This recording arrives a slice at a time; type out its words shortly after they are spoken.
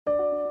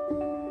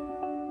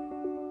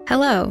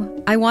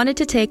Hello, I wanted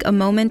to take a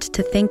moment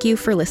to thank you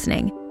for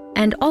listening,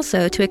 and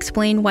also to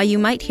explain why you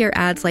might hear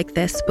ads like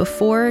this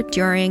before,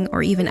 during,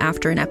 or even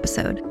after an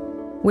episode.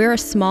 We're a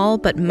small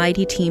but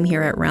mighty team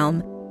here at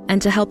Realm, and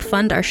to help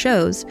fund our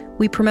shows,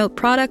 we promote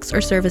products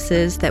or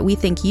services that we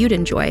think you'd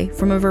enjoy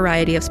from a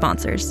variety of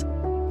sponsors.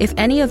 If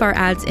any of our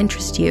ads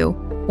interest you,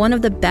 one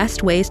of the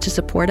best ways to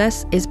support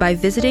us is by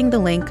visiting the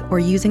link or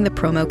using the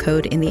promo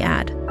code in the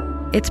ad.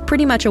 It's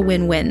pretty much a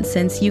win-win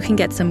since you can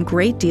get some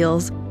great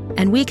deals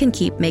and we can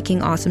keep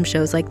making awesome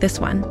shows like this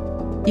one.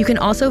 You can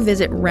also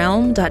visit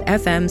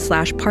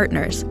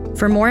realm.fm/partners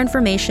for more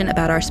information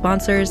about our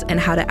sponsors and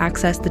how to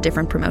access the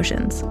different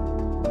promotions.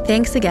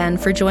 Thanks again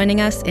for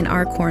joining us in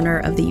our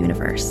corner of the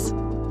universe.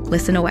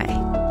 Listen away.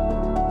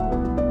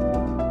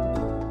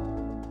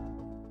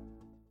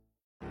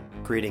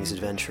 Greetings,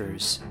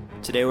 adventurers.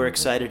 Today we're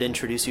excited to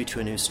introduce you to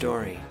a new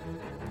story,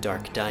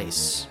 Dark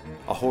Dice,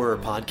 a horror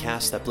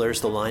podcast that blurs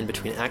the line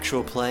between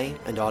actual play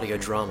and audio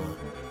drama,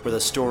 where the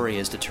story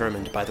is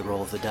determined by the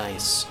roll of the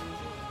dice.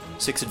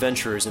 6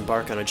 adventurers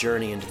embark on a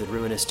journey into the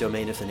ruinous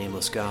domain of the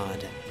Nameless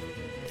God.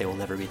 They will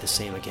never be the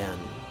same again.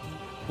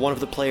 One of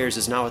the players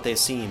is not what they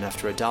seem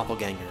after a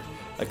doppelganger,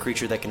 a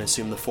creature that can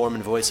assume the form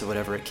and voice of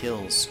whatever it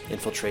kills,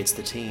 infiltrates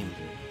the team.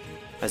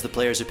 As the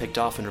players are picked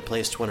off and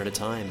replaced one at a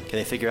time, can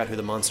they figure out who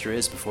the monster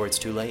is before it's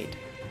too late?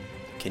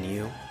 Can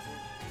you?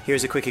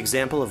 Here's a quick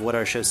example of what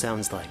our show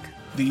sounds like.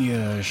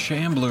 The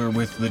shambler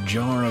with the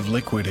jar of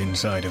liquid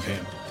inside of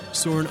him.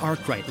 Soren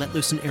Arkwright let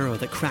loose an arrow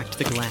that cracked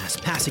the glass,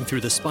 passing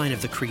through the spine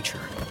of the creature.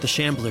 The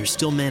shambler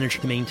still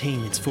managed to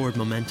maintain its forward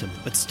momentum,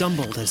 but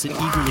stumbled as it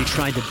eagerly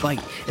tried to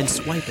bite and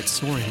swipe at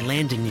Soren,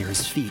 landing near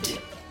his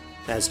feet.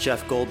 As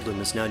Jeff Goldblum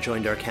has now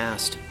joined our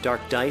cast,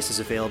 Dark Dice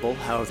is available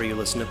however you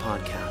listen to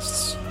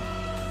podcasts.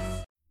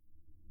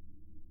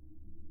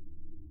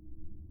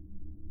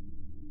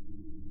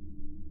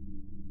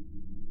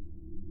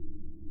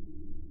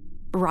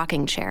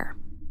 Rocking chair.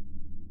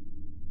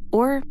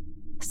 Or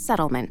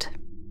settlement.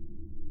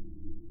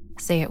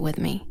 Say it with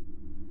me.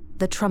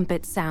 The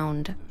trumpet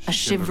sound, a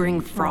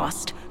shivering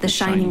frost, the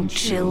shining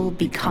chill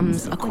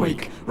becomes a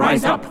quake.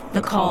 Rise up,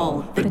 the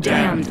call, the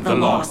damned, the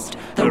lost,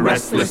 the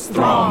restless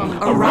throng,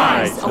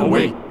 arise,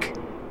 awake.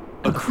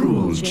 A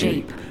cruel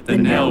jape, the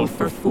knell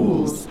for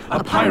fools,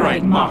 a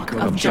pyrite mock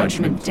of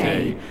judgment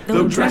day.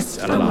 Though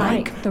dressed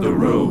alike, the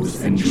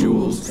robes and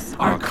jewels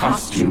are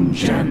costume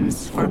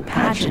gems for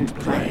pageant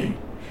play.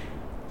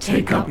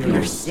 Take up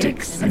your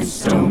sticks and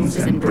stones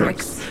and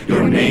bricks,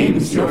 your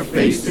names, your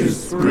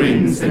faces,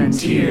 grins and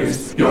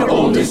tears. Your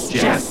oldest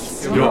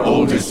jests, your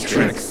oldest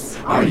tricks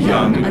are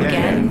young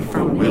again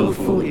for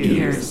willful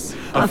ears.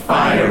 A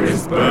fire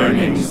is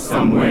burning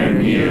somewhere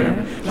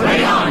near.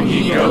 Play on,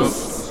 ye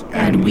ghosts,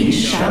 and we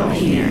shall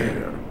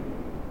hear.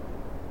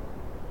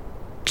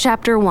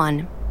 Chapter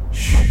 1.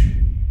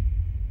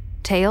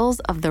 Tales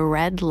of the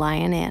Red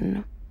Lion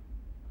Inn.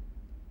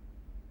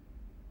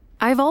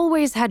 I've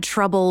always had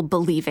trouble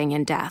believing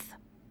in death.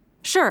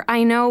 Sure,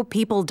 I know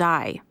people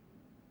die.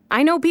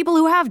 I know people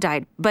who have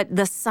died, but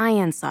the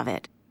science of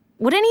it.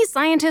 Would any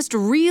scientist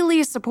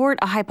really support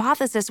a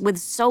hypothesis with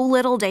so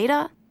little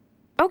data?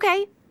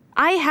 Okay,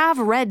 I have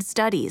read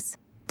studies.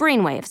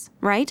 Brainwaves,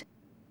 right?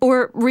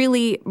 Or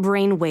really,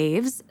 brain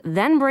waves,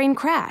 then brain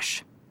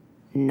crash.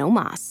 No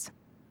mas.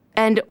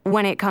 And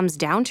when it comes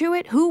down to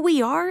it, who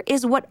we are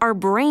is what our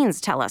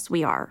brains tell us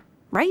we are,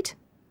 right?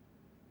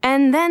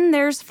 And then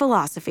there's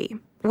philosophy,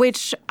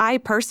 which I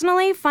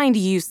personally find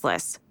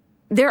useless.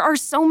 There are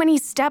so many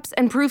steps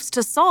and proofs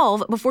to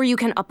solve before you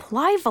can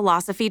apply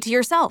philosophy to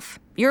yourself,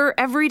 your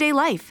everyday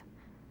life.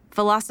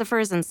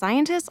 Philosophers and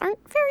scientists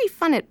aren't very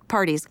fun at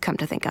parties, come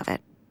to think of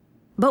it.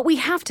 But we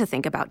have to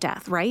think about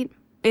death, right?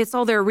 It's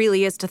all there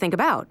really is to think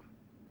about.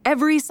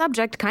 Every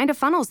subject kind of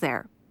funnels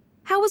there.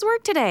 How was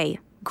work today?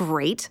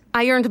 Great.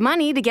 I earned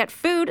money to get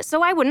food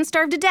so I wouldn't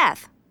starve to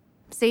death.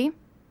 See?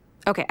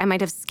 Okay, I might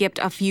have skipped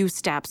a few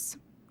steps.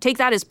 Take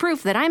that as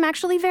proof that I'm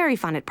actually very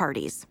fun at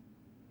parties.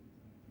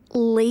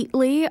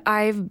 Lately,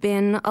 I've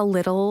been a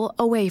little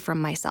away from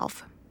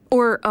myself.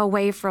 Or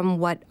away from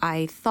what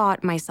I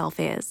thought myself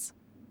is.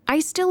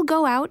 I still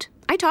go out,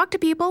 I talk to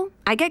people,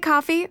 I get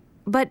coffee,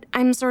 but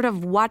I'm sort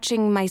of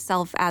watching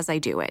myself as I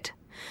do it.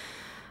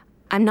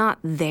 I'm not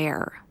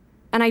there.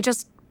 And I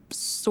just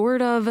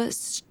sort of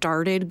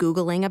started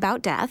Googling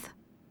about death.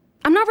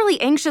 I'm not really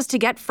anxious to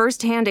get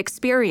firsthand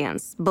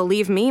experience.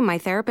 Believe me, my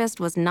therapist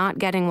was not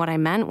getting what I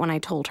meant when I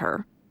told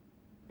her.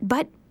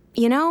 But,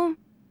 you know,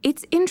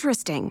 it's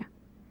interesting.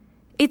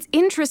 It's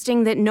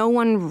interesting that no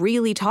one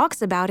really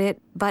talks about it,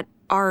 but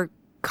are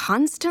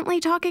constantly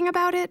talking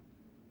about it.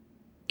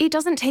 It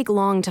doesn't take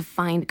long to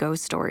find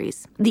ghost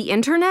stories. The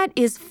internet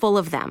is full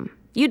of them.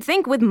 You'd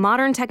think with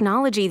modern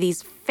technology,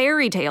 these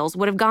fairy tales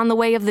would have gone the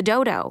way of the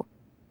dodo.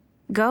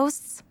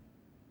 Ghosts?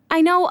 I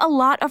know a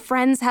lot of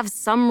friends have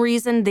some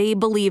reason they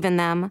believe in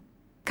them.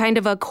 Kind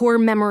of a core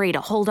memory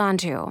to hold on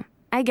to.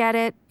 I get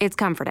it. It's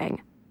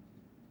comforting.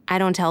 I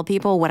don't tell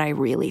people what I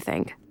really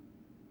think.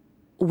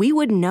 We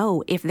would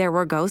know if there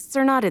were ghosts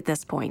or not at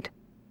this point.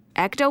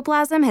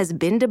 Ectoplasm has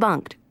been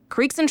debunked.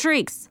 Creaks and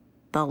shrieks.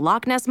 The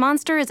Loch Ness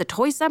Monster is a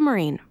toy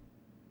submarine.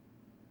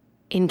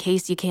 In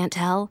case you can't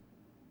tell,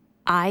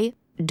 I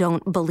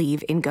don't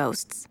believe in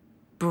ghosts.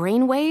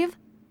 Brainwave,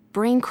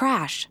 brain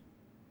crash.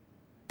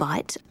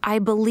 But I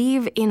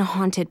believe in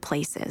haunted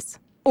places.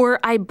 Or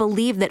I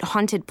believe that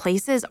haunted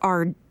places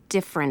are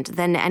different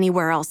than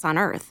anywhere else on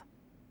Earth.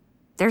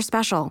 They're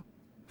special,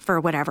 for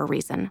whatever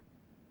reason.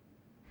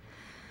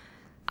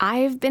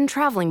 I've been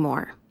traveling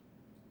more.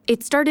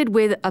 It started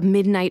with a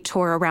midnight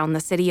tour around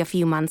the city a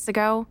few months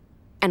ago,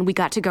 and we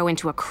got to go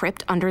into a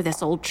crypt under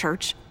this old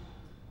church.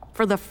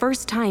 For the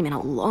first time in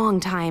a long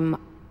time,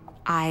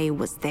 I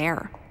was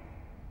there.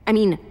 I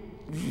mean,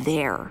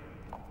 there.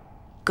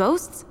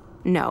 Ghosts?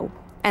 No.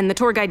 And the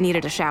tour guide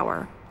needed a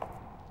shower.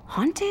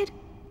 Haunted?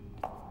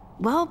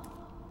 Well,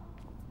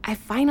 I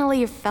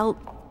finally felt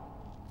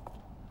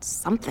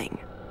something.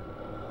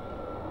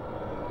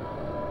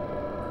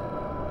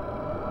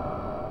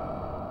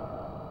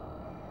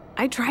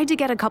 I tried to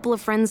get a couple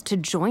of friends to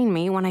join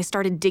me when I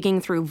started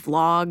digging through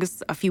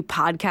vlogs, a few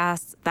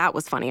podcasts. That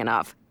was funny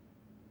enough.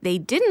 They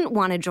didn't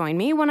want to join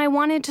me when I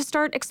wanted to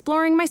start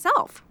exploring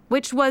myself,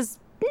 which was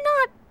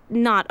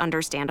not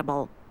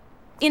understandable.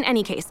 In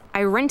any case,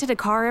 I rented a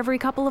car every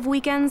couple of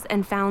weekends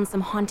and found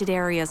some haunted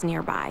areas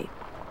nearby.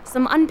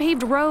 Some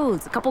unpaved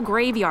roads, a couple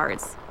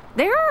graveyards.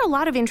 There are a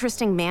lot of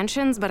interesting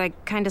mansions, but I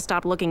kind of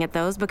stopped looking at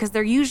those because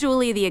they're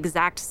usually the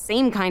exact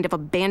same kind of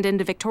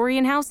abandoned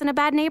Victorian house in a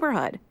bad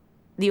neighborhood.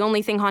 The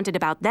only thing haunted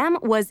about them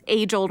was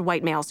age-old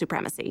white male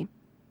supremacy.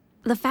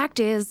 The fact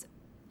is,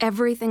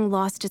 everything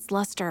lost its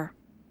luster.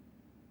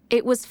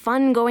 It was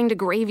fun going to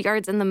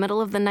graveyards in the middle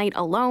of the night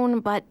alone,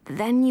 but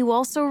then you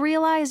also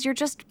realize you're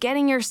just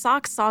getting your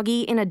socks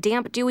soggy in a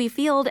damp, dewy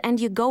field and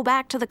you go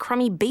back to the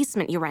crummy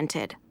basement you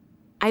rented.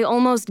 I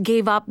almost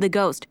gave up the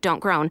ghost, don't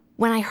groan,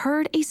 when I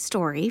heard a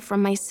story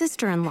from my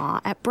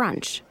sister-in-law at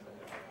brunch.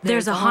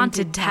 There's a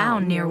haunted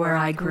town near where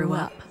I grew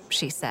up,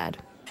 she said.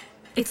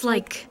 It's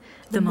like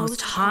the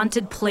most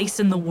haunted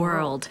place in the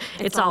world.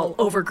 It's all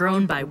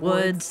overgrown by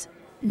woods.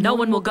 No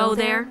one will go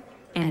there,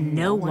 and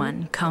no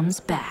one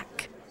comes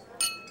back.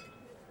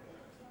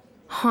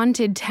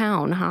 Haunted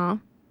town, huh?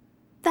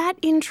 That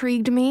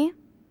intrigued me.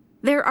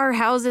 There are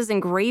houses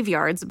and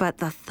graveyards, but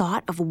the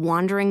thought of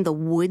wandering the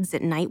woods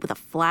at night with a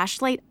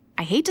flashlight,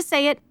 I hate to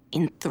say it,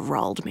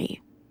 enthralled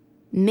me.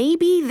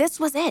 Maybe this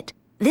was it.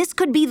 This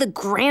could be the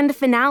grand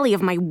finale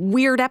of my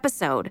weird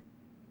episode.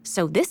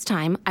 So this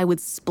time, I would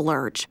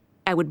splurge.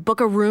 I would book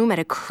a room at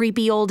a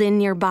creepy old inn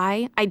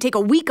nearby. I'd take a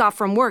week off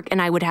from work,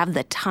 and I would have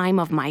the time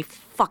of my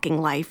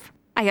fucking life.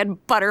 I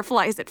had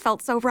butterflies, it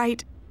felt so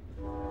right.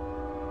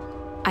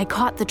 I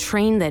caught the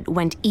train that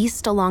went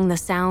east along the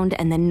Sound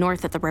and then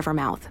north at the river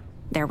mouth.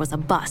 There was a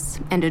bus,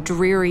 and a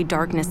dreary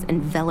darkness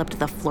enveloped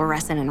the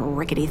fluorescent and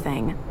rickety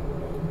thing.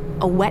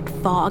 A wet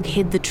fog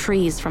hid the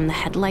trees from the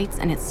headlights,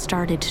 and it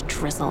started to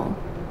drizzle.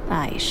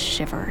 I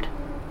shivered.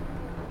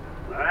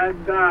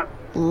 Last stop.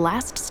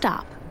 Last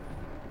stop.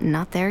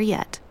 Not there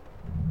yet.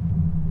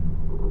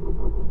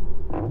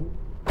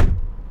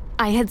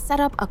 I had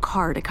set up a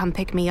car to come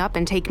pick me up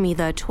and take me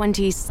the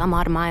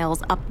 20-some-odd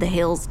miles up the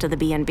hills to the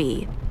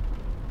B&B.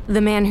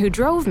 The man who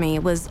drove me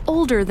was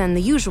older than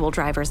the usual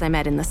drivers I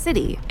met in the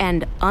city,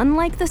 and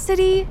unlike the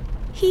city,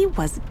 he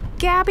was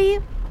gabby,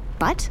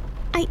 but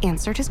I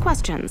answered his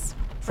questions.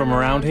 From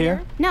around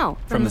here? No.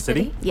 From the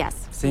city?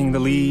 Yes. Seeing the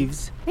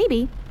leaves?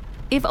 Maybe.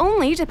 If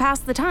only to pass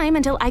the time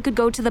until I could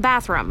go to the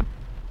bathroom.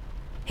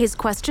 His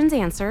questions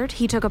answered,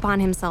 he took upon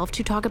himself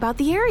to talk about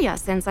the area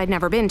since I'd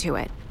never been to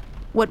it.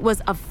 What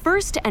was of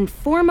first and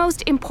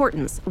foremost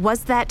importance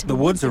was that the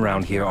woods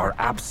around here are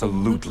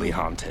absolutely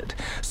haunted,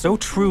 so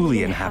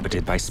truly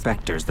inhabited by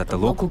specters that the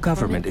local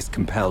government is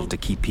compelled to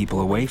keep people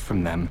away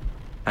from them.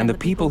 And the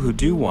people who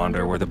do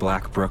wander where the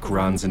Black Brook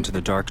runs into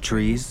the dark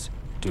trees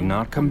do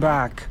not come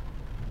back.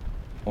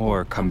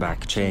 Or come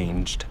back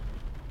changed.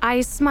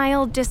 I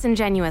smiled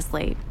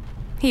disingenuously.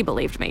 He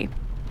believed me.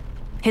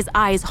 His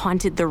eyes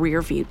haunted the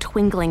rear view,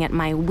 twinkling at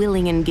my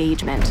willing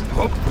engagement.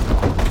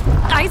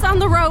 Eyes on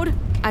the road,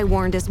 I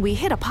warned as we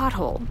hit a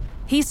pothole.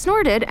 He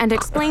snorted and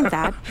explained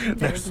that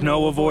there's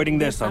no avoiding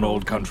this on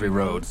old country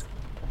roads.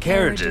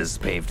 Carriages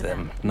paved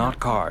them, not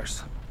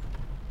cars.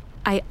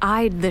 I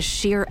eyed the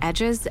sheer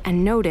edges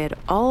and noted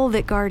all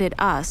that guarded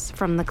us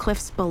from the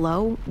cliffs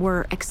below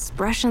were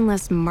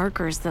expressionless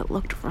markers that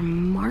looked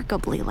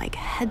remarkably like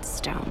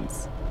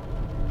headstones.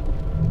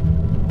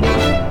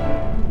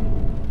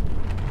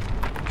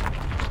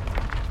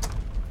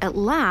 At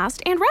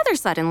last, and rather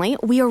suddenly,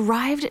 we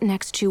arrived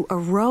next to a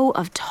row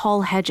of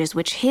tall hedges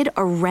which hid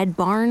a red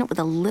barn with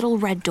a little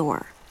red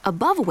door,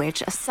 above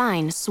which a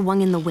sign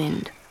swung in the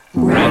wind.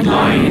 Red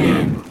Lion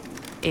Inn.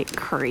 It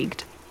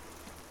creaked.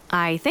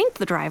 I thanked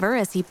the driver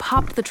as he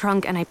popped the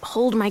trunk and I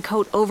pulled my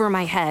coat over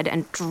my head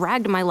and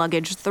dragged my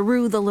luggage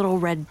through the little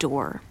red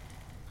door.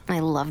 I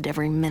loved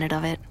every minute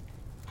of it.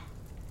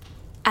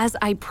 As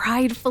I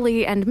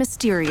pridefully and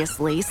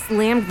mysteriously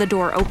slammed the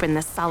door open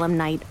this solemn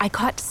night, I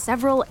caught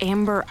several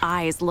amber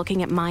eyes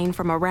looking at mine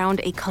from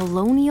around a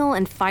colonial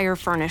and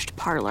fire-furnished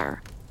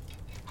parlor.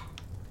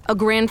 A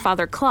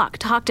grandfather clock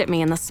talked at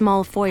me in the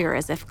small foyer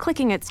as if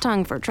clicking its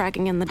tongue for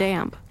tracking in the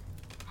damp.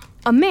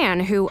 A man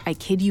who, I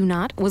kid you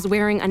not, was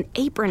wearing an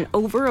apron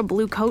over a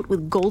blue coat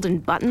with golden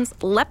buttons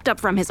leapt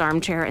up from his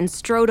armchair and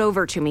strode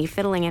over to me,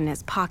 fiddling in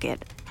his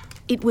pocket.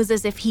 It was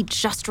as if he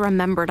just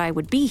remembered I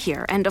would be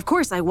here, and of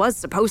course I was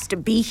supposed to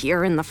be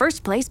here in the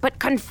first place, but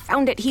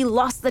confound it, he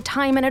lost the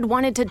time and had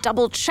wanted to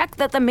double-check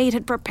that the maid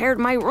had prepared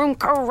my room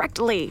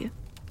correctly.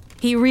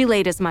 He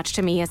relayed as much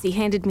to me as he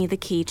handed me the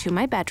key to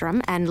my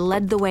bedroom and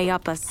led the way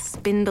up a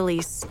spindly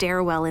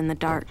stairwell in the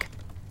dark.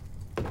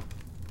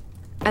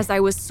 As I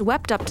was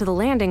swept up to the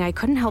landing, I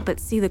couldn't help but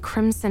see the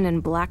crimson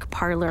and black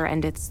parlor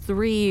and its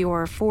 3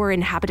 or 4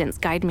 inhabitants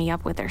guide me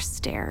up with their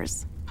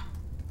stares.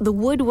 The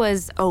wood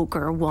was oak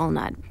or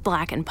walnut,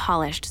 black and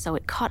polished, so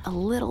it caught a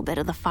little bit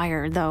of the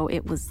fire, though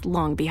it was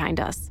long behind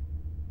us.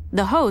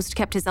 The host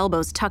kept his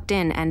elbows tucked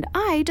in, and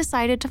I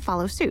decided to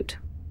follow suit.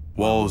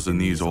 Walls in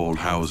these old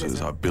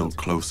houses are built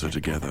closer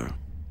together.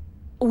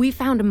 We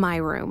found my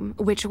room,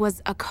 which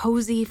was a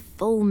cozy,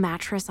 full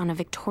mattress on a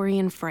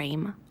Victorian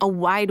frame, a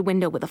wide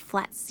window with a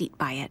flat seat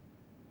by it,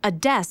 a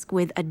desk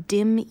with a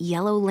dim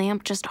yellow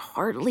lamp just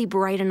hardly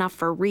bright enough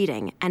for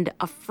reading, and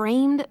a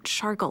framed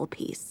charcoal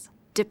piece,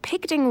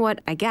 depicting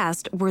what I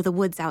guessed were the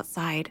woods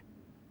outside.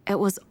 It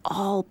was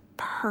all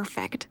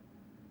perfect.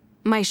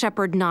 My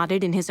shepherd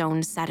nodded in his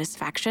own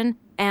satisfaction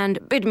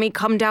and bid me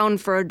come down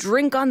for a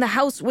drink on the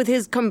house with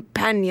his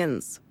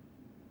companions.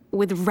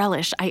 With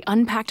relish, I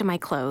unpacked my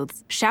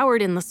clothes,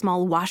 showered in the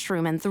small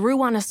washroom, and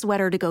threw on a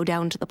sweater to go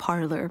down to the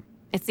parlor.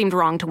 It seemed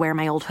wrong to wear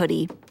my old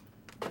hoodie.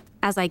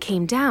 As I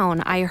came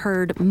down, I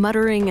heard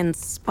muttering and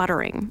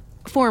sputtering,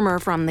 former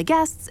from the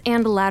guests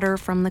and latter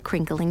from the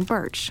crinkling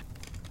birch.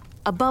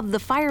 Above the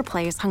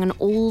fireplace hung an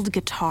old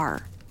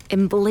guitar,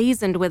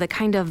 emblazoned with a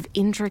kind of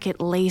intricate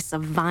lace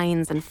of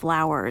vines and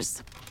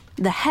flowers.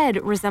 The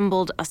head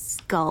resembled a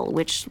skull,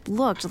 which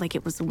looked like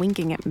it was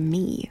winking at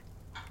me.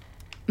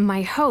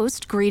 My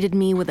host greeted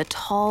me with a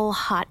tall,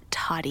 hot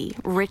toddy,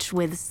 rich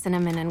with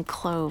cinnamon and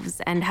cloves,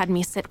 and had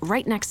me sit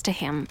right next to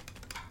him.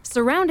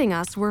 Surrounding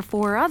us were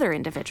 4 other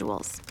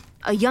individuals.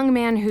 A young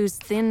man whose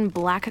thin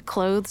black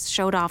clothes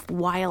showed off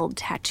wild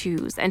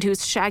tattoos and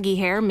whose shaggy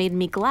hair made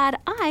me glad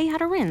I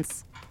had a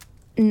rinse.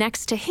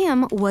 Next to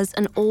him was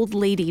an old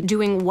lady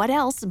doing what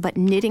else but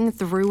knitting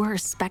through her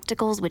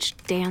spectacles which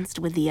danced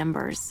with the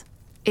embers.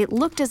 It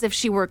looked as if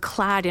she were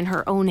clad in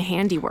her own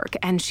handiwork,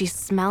 and she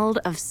smelled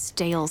of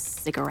stale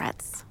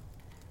cigarettes.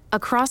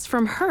 Across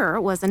from her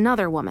was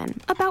another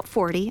woman, about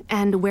 40,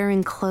 and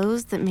wearing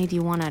clothes that made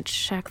you want to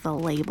check the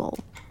label.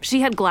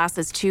 She had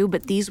glasses too,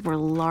 but these were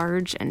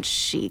large and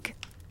chic.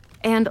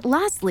 And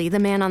lastly, the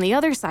man on the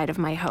other side of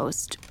my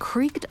host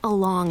creaked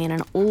along in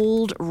an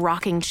old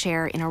rocking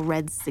chair in a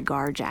red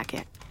cigar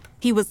jacket.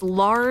 He was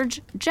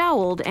large,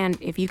 jowled, and,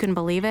 if you can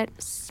believe it,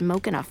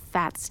 smoking a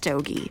fat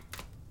stogie.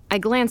 I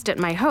glanced at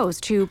my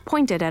host, who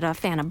pointed at a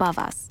fan above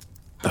us.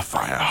 The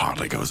fire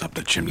hardly goes up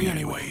the chimney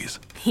anyways,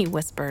 he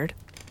whispered.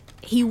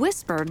 He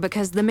whispered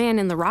because the man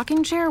in the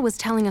rocking chair was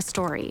telling a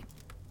story.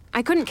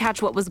 I couldn't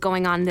catch what was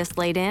going on this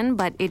late in,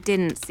 but it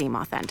didn't seem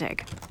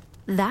authentic.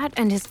 That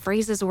and his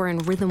phrases were in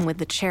rhythm with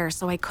the chair,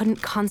 so I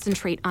couldn't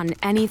concentrate on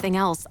anything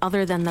else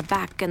other than the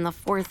back and the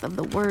forth of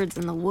the words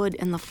and the wood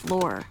and the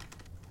floor.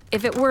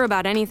 If it were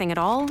about anything at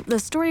all, the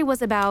story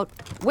was about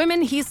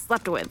women he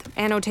slept with,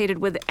 annotated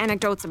with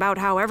anecdotes about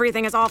how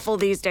everything is awful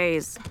these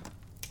days.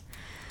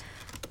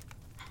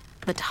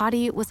 The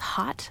toddy was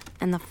hot,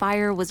 and the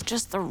fire was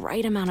just the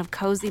right amount of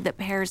cozy that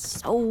pairs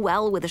so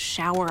well with a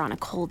shower on a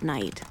cold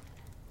night.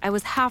 I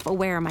was half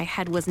aware my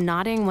head was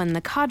nodding when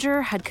the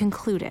codger had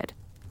concluded.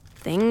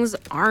 Things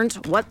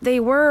aren't what they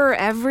were,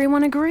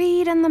 everyone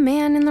agreed, and the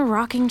man in the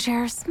rocking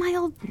chair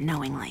smiled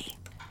knowingly.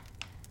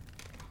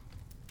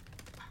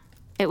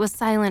 It was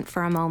silent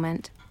for a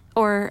moment,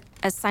 or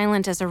as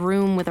silent as a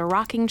room with a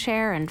rocking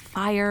chair and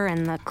fire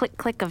and the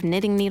click-click of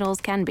knitting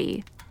needles can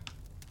be.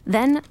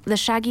 Then the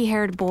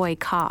shaggy-haired boy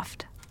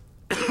coughed.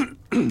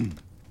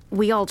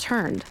 We all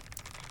turned.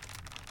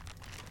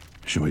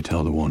 Should we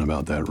tell the one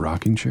about that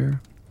rocking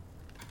chair?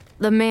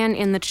 The man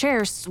in the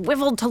chair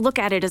swiveled to look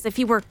at it as if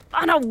he were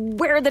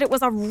unaware that it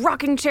was a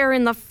rocking chair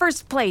in the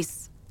first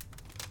place.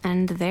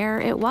 And there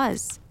it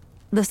was.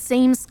 The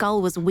same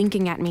skull was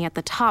winking at me at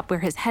the top where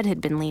his head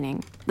had been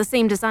leaning, the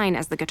same design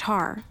as the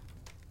guitar.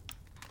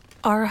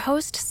 Our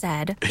host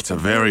said, It's a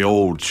very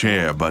old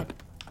chair, but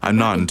I'm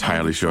not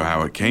entirely sure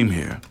how it came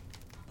here.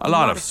 A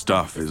lot of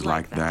stuff is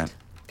like that.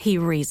 He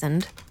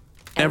reasoned.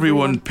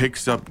 Everyone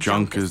picks up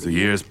junk as the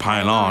years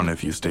pile on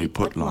if you stay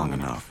put long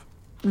enough.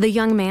 The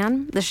young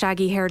man, the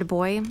shaggy-haired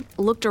boy,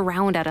 looked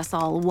around at us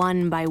all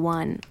one by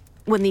one.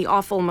 When the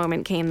awful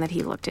moment came that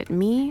he looked at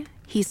me,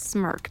 he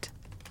smirked.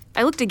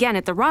 I looked again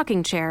at the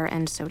rocking chair,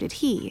 and so did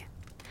he.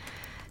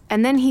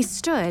 And then he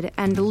stood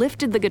and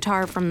lifted the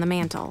guitar from the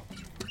mantel.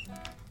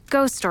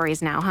 Ghost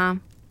stories now, huh?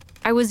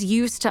 I was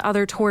used to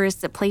other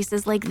tourists at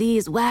places like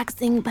these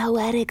waxing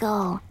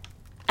poetical.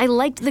 I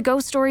liked the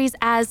ghost stories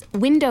as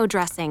window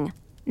dressing,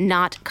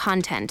 not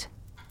content.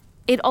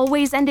 It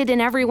always ended in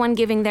everyone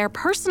giving their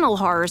personal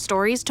horror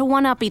stories to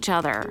one-up each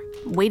other,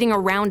 waiting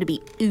around to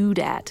be oohed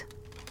at.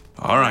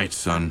 All right,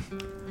 son.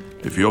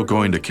 If you're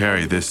going to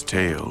carry this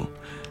tale,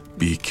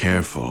 be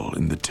careful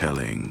in the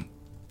telling.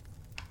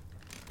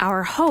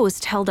 Our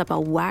host held up a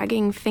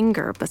wagging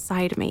finger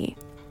beside me.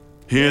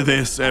 Hear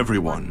this,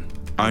 everyone.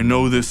 I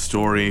know this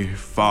story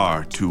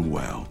far too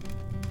well.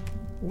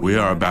 We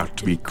are about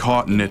to be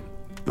caught in it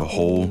the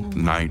whole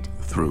night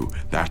through.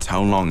 That's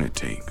how long it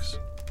takes.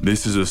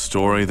 This is a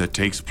story that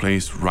takes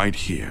place right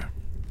here,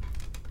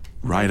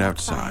 right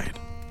outside,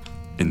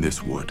 in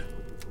this wood.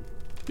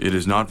 It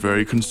is not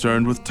very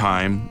concerned with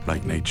time,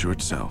 like nature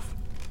itself.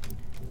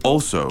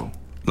 Also,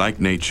 like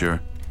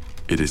nature,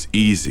 it is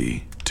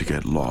easy to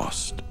get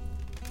lost.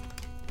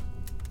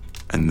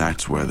 And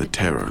that's where the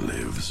terror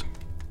lives.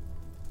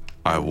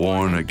 I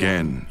warn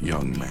again,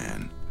 young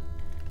man.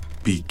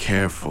 Be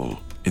careful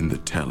in the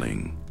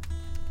telling.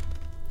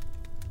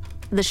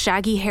 The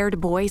shaggy-haired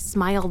boy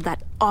smiled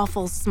that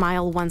awful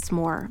smile once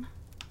more.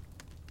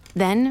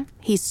 Then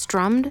he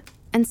strummed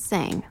and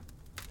sang.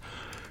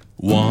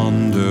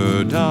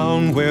 Wander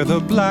down where the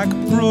black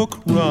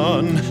brook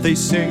run. They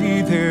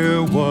say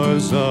there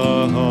was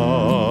a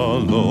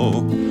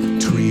hollow.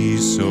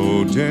 Trees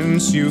so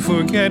dense you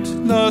forget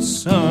the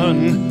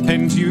sun,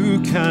 and you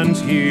can't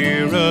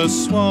hear a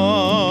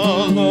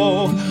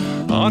swallow.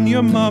 On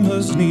your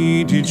mama's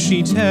knee did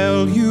she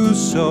tell you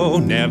so?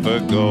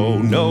 Never go,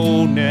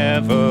 no,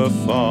 never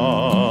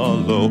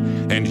follow.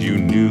 And you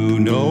knew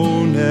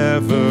no,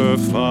 never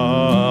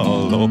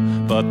follow.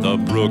 But the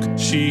brook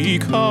she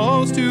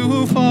calls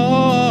to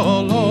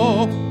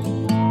follow.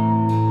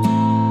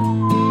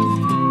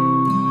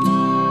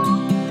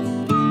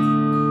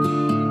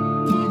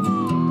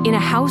 In a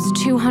house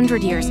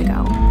 200 years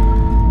ago,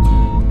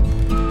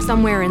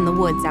 somewhere in the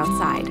woods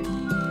outside,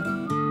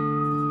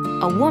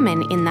 a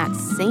woman in that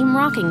same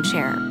rocking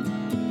chair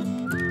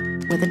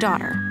with a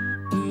daughter.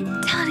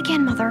 Tell it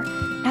again, Mother,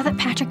 now that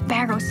Patrick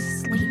Barrows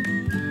is asleep.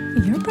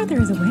 Your brother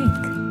is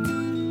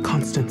awake.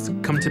 Constance,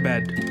 come to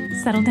bed.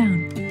 Settle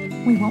down.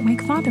 We won't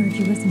wake Father if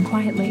you listen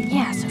quietly.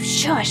 Yeah, so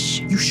shush.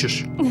 You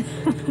shush.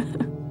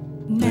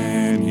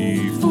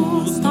 Many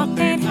fools thought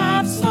they'd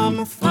have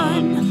some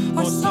fun,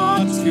 or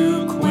sought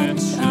to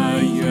quench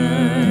a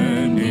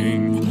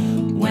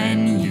yearning.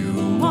 When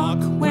you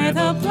walk where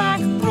the black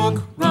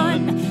brook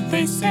run,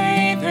 they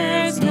say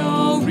there's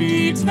no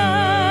returning.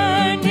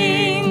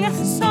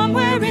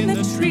 Somewhere in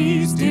the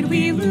trees did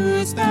we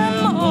lose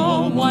them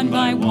all, one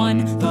by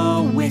one,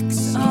 the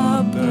wicks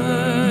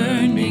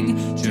a-burning.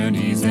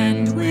 Journeys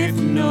end with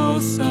no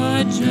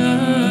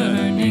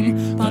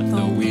sojourning, but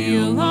the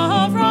wheel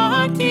of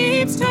rot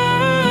keeps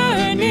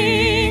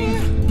turning.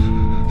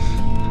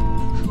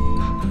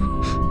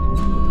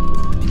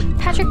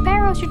 Patrick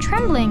Barrows, you're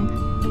trembling.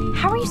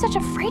 How are you such a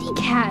fraidy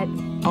cat?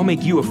 I'll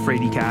make you a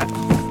fraidy cat.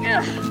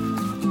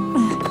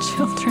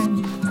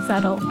 Children,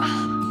 settle.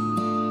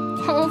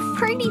 Oh,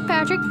 fraidy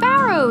Patrick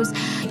Barrows.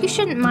 You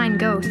shouldn't mind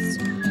ghosts.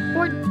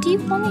 Or do you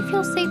only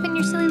feel safe in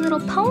your silly little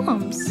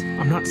poems?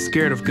 I'm not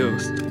scared of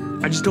ghosts.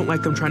 I just don't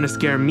like them trying to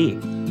scare me.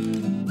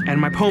 And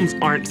my poems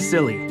aren't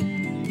silly.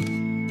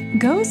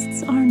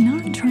 Ghosts are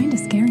not trying to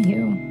scare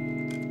you.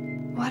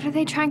 What are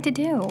they trying to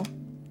do?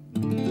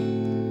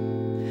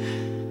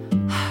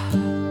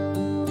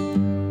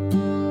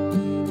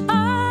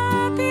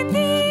 Up in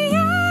the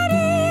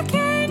attic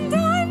and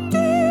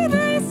under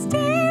the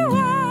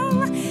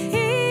stairwell,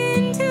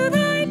 into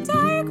the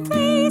dark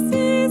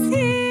places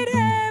hid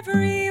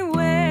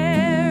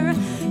everywhere.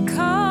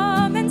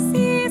 Come and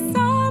see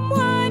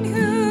someone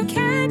who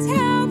can't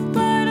help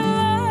but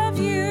love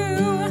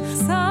you.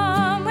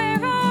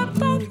 Somewhere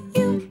above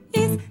you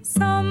is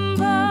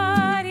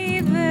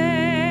somebody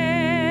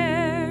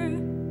there.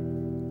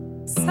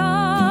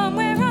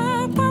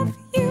 Somewhere above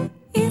you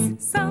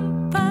is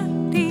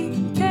somebody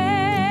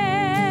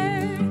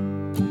there.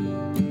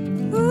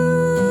 Ooh,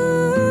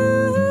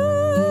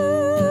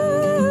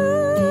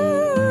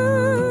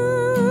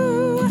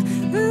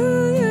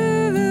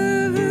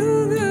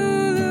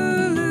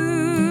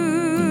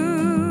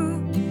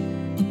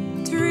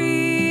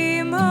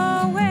 dream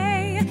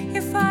away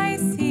if I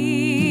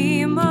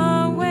seem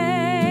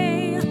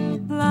away.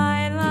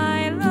 Lie,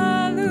 lie,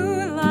 la,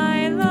 loo,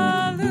 lie,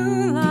 la,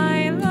 loo,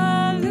 lie,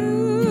 la, loo.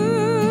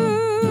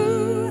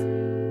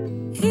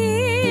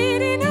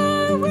 Hidden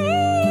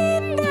away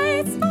in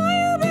that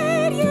smile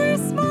that you're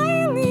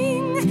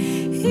smiling,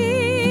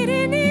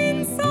 hidden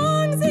in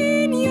songs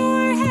in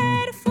your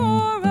head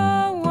for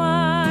a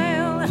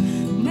while.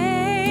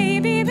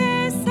 Maybe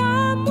there's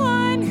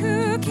someone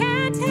who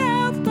can't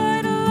help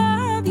but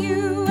love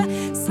you.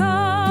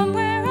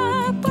 Somewhere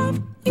above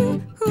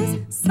you, who's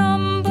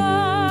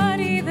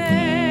somebody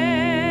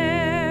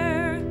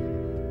there.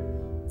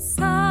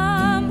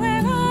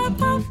 Somewhere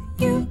above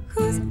you,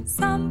 who's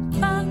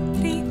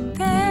somebody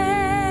there.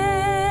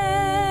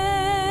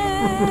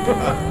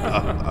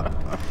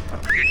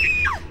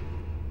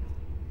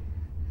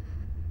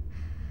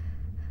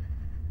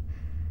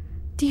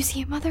 Do you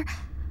see it, Mother?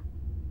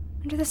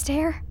 Under the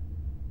stair?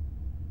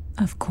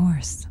 Of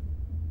course.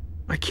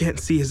 I can't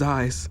see his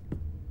eyes.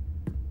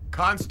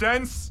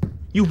 Constance?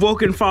 You've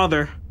woken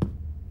Father.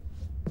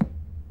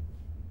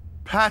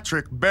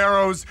 Patrick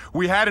Barrows,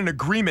 we had an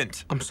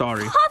agreement. I'm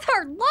sorry.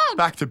 Father, look!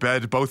 Back to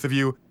bed, both of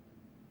you.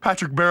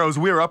 Patrick Barrows,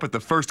 we're up at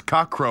the first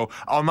cockcrow.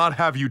 I'll not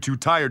have you too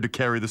tired to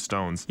carry the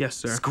stones. Yes,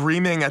 sir.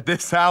 Screaming at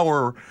this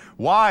hour.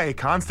 Why,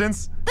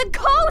 Constance? The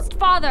ghost,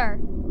 Father!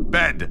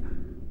 Bed.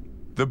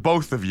 The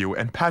both of you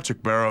and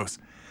Patrick Barrows.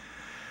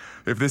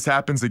 If this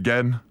happens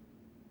again,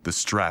 the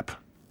strap.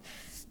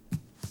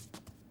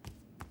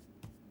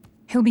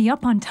 He'll be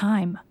up on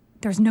time.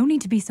 There's no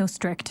need to be so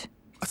strict.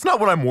 That's not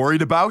what I'm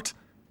worried about.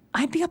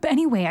 I'd be up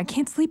anyway. I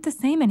can't sleep the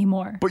same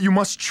anymore. But you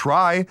must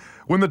try.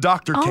 When the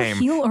doctor came...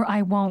 I'll heal or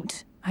I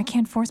won't. I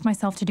can't force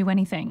myself to do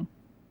anything.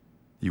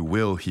 You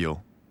will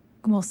heal.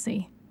 We'll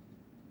see.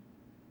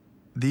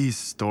 These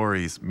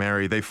stories,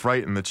 Mary, they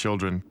frighten the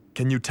children.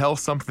 Can you tell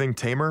something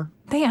tamer?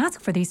 They ask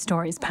for these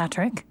stories,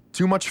 Patrick.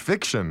 Too much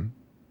fiction.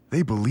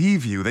 They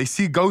believe you. They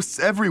see ghosts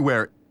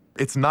everywhere.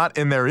 It's not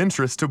in their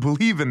interest to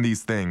believe in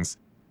these things.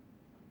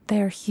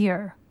 They're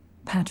here,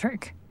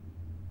 Patrick.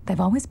 They've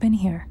always been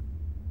here.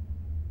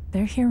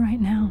 They're here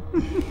right now.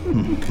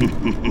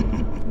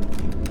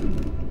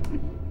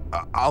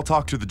 I'll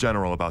talk to the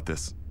general about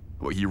this.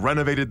 He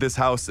renovated this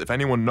house. If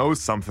anyone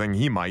knows something,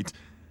 he might.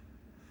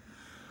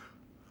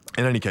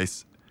 In any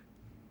case,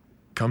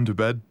 come to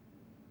bed.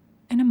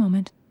 In a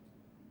moment.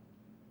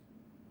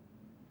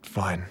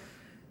 Fine.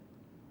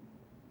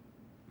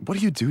 What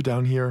do you do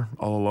down here,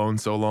 all alone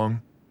so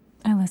long?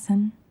 I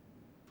listen.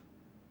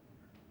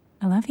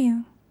 I love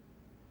you.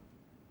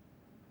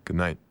 Good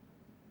night.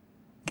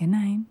 Good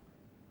night.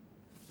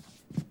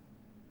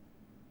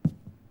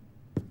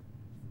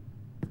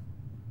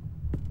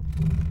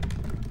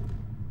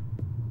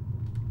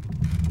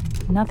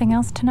 Nothing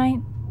else tonight?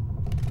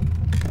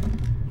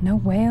 No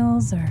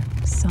wails or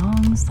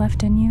songs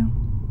left in you?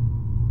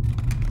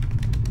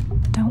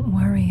 Don't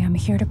worry, I'm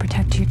here to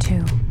protect you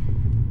too.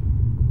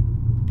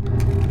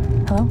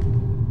 Hello?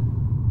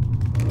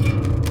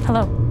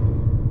 Hello?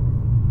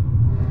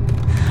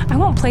 I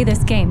won't play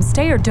this game.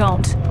 Stay or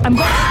don't. I'm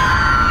going.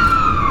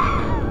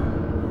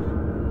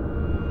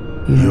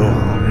 You're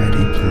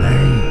already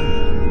playing.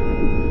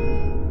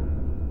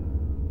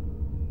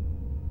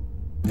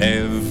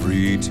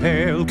 Every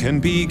tale can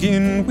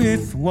begin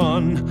with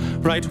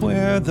one, right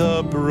where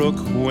the brook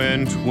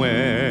went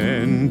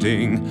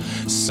wending.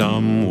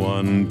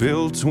 Someone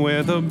built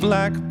where the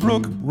black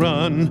brook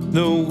run,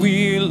 the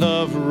wheel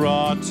of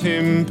wrought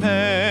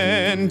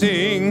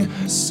impending.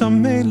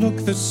 Some may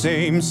look the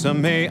same,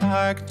 some may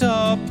act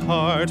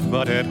apart,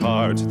 but at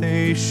heart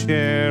they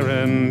share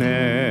an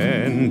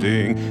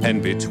ending.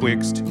 And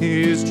betwixt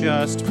is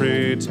just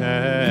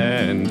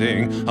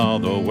pretending, all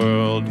the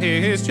world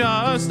is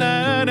just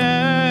an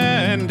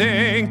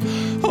ending.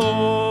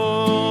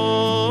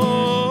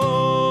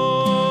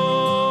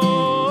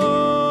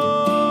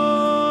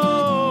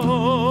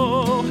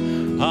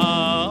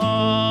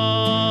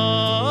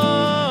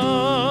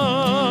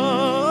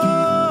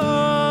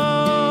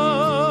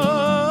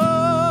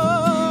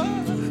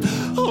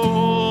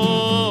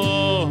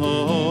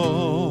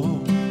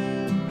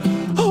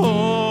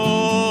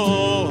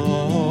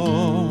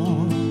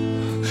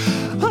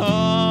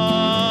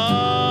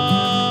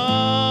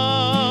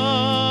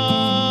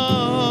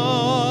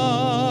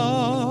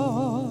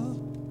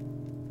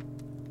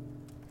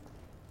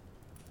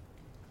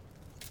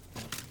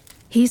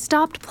 He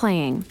stopped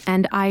playing,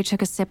 and I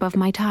took a sip of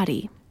my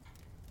toddy.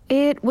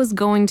 It was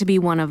going to be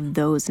one of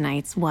those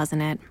nights,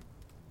 wasn't it?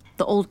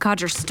 The old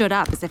codger stood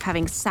up as if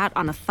having sat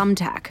on a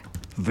thumbtack.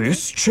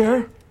 This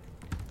chair?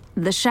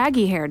 The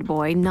shaggy-haired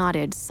boy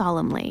nodded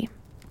solemnly.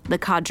 The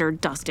codger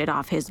dusted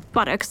off his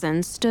buttocks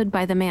and stood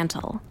by the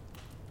mantel.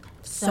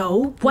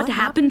 So, what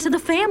happened to the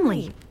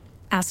family?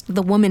 Asked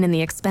the woman in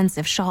the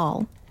expensive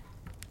shawl.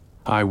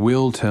 I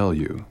will tell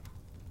you,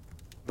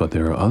 but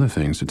there are other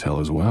things to tell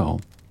as well.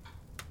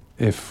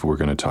 If we're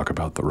going to talk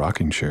about the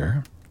rocking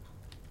chair.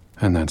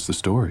 And that's the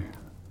story.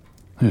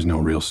 There's no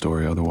real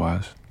story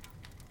otherwise.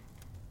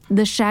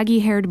 The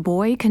shaggy-haired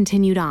boy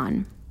continued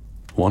on.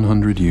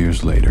 100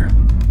 years later.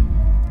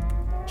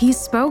 He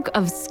spoke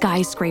of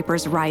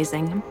skyscrapers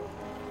rising,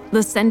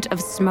 the scent of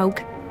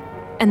smoke,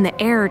 and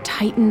the air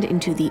tightened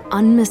into the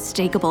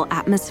unmistakable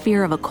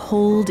atmosphere of a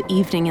cold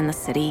evening in the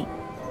city.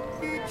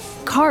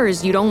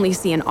 Cars you'd only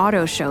see in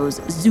auto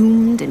shows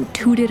zoomed and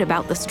tooted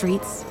about the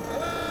streets.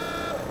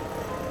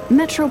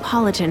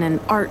 Metropolitan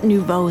and Art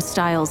Nouveau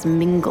styles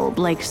mingled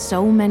like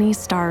so many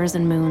stars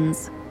and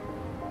moons.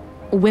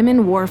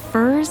 Women wore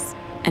furs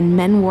and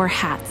men wore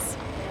hats.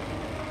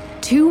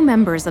 Two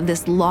members of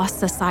this lost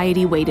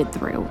society waded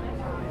through.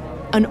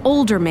 An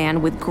older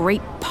man with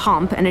great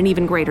pomp and an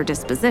even greater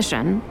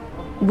disposition,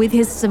 with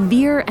his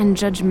severe and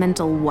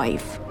judgmental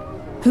wife,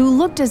 who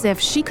looked as if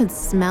she could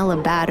smell a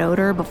bad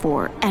odor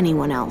before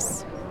anyone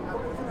else.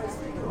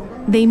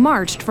 They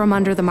marched from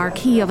under the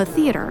marquee of a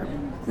theater,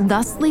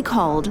 thusly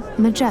called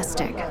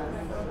Majestic.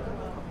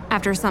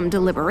 After some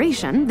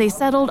deliberation, they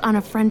settled on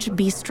a French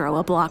bistro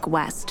a block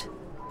west.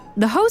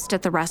 The host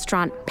at the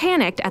restaurant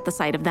panicked at the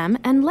sight of them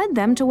and led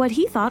them to what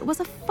he thought was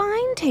a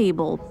fine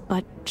table,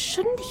 but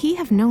shouldn't he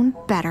have known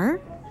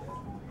better?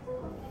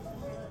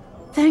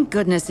 Thank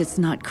goodness it's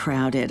not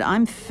crowded.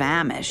 I'm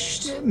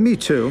famished. Me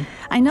too.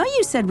 I know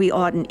you said we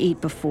oughtn't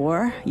eat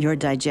before, your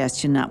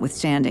digestion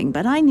notwithstanding,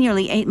 but I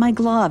nearly ate my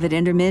glove at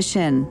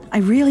intermission. I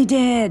really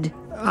did.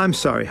 I'm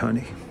sorry,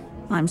 honey.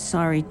 I'm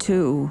sorry,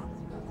 too.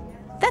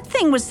 That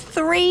thing was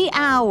 3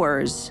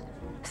 hours.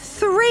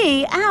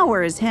 3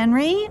 hours,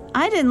 Henry.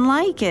 I didn't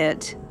like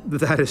it.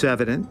 That is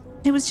evident.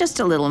 It was just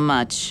a little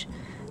much.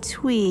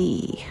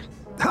 Twee.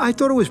 I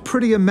thought it was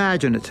pretty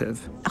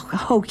imaginative. Oh,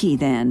 hokey,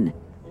 then.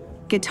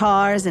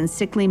 Guitars and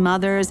sickly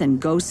mothers and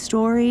ghost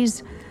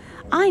stories.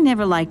 I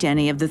never liked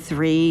any of the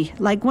three.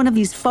 Like one of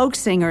these folk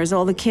singers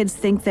all the kids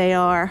think they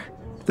are.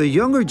 The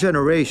younger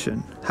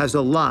generation has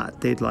a lot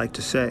they'd like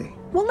to say.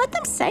 Well, let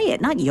them say it,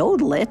 not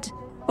yodel it.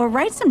 Or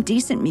write some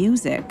decent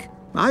music.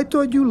 I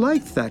thought you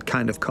liked that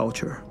kind of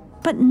culture.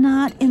 But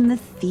not in the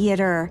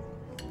theater.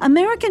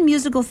 American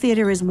musical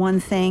theater is one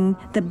thing,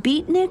 the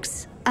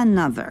beatniks,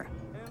 another.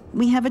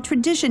 We have a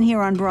tradition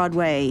here on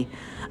Broadway.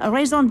 A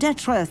raison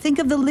d'etre. Think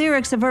of the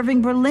lyrics of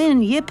Irving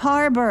Berlin, Yip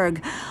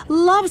Harburg.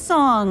 Love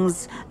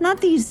songs, not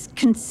these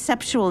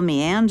conceptual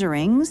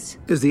meanderings.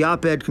 Is the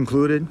op-ed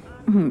concluded?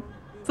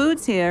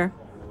 Food's here.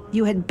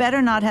 You had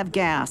better not have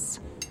gas.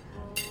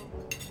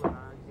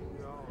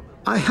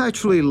 I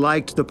actually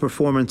liked the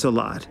performance a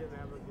lot.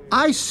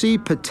 I see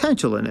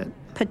potential in it.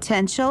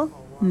 Potential?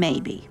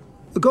 Maybe.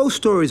 Ghost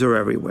stories are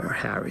everywhere,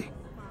 Harry.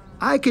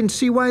 I can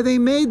see why they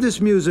made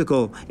this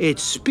musical. It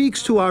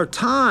speaks to our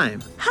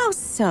time. How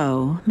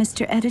so,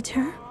 Mr.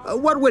 Editor?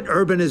 What with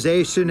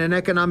urbanization and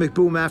economic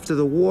boom after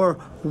the war,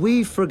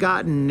 we've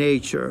forgotten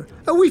nature.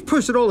 We've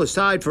pushed it all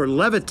aside for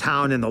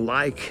Levittown and the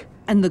like.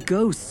 And the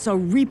ghosts are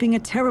reaping a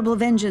terrible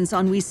vengeance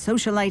on we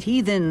socialite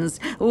heathens.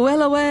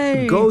 Well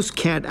away! Ghosts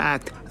can't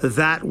act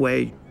that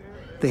way.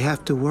 They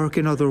have to work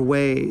in other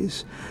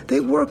ways. They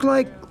work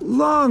like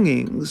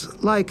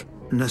longings, like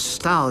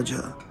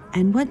nostalgia.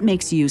 And what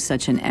makes you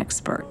such an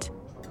expert?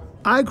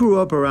 I grew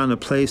up around a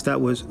place that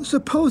was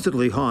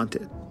supposedly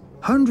haunted.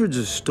 Hundreds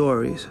of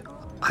stories.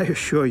 I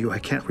assure you I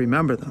can't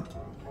remember them.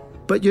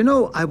 But you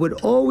know, I would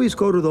always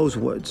go to those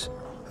woods,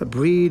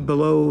 breed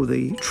below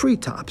the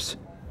treetops.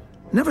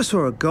 Never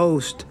saw a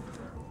ghost,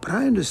 but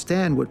I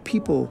understand what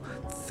people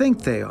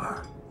think they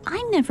are.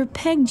 I never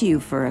pegged you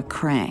for a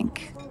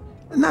crank.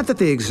 Not that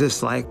they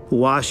exist like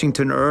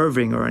Washington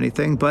Irving or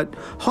anything, but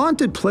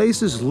haunted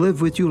places live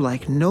with you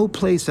like no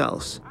place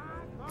else.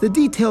 The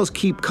details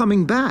keep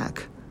coming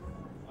back.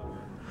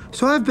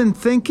 So I've been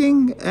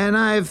thinking, and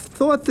I've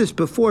thought this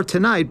before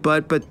tonight,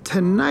 but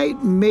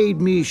tonight made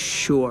me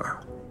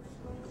sure.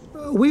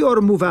 We ought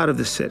to move out of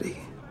the city.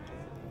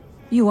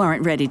 You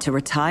aren't ready to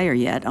retire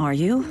yet, are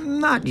you?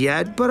 Not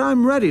yet, but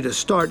I'm ready to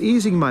start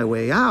easing my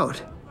way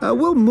out.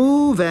 We'll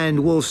move and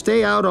we'll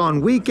stay out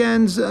on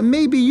weekends.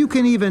 Maybe you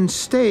can even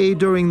stay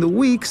during the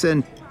weeks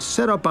and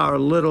set up our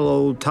little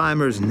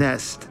old-timer's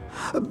nest.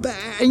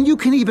 And you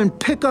can even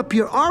pick up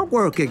your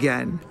artwork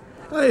again.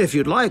 If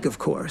you'd like, of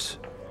course.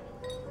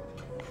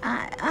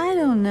 I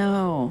don't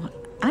know.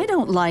 I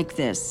don't like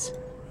this.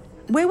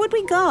 Where would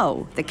we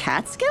go? The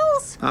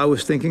Catskills? I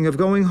was thinking of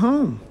going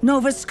home.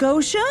 Nova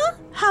Scotia?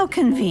 How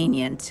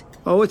convenient.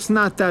 Oh, it's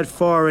not that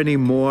far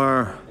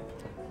anymore.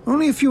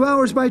 Only a few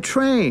hours by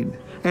train.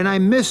 And I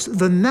miss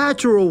the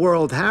natural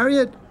world,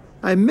 Harriet.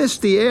 I miss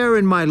the air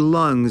in my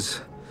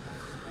lungs.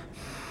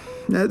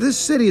 Now, this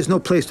city is no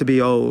place to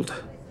be old.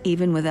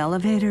 Even with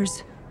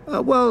elevators?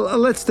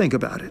 Let's think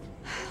about it.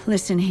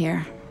 Listen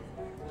here.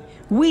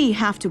 We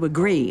have to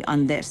agree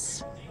on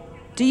this.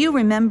 Do you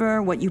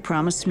remember what you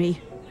promised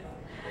me?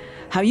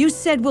 How you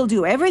said we'll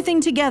do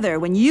everything together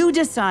when you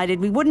decided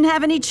we wouldn't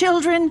have any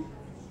children?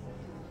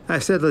 I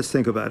said let's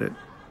think about it.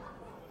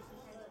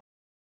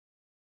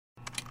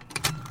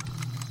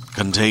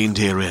 Contained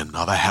herein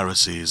are the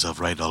heresies of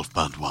Radolf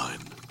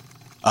Burntwine,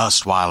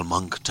 erstwhile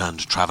monk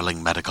turned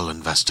traveling medical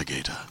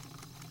investigator.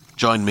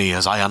 Join me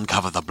as I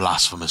uncover the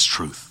blasphemous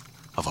truth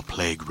of a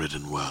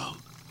plague-ridden world,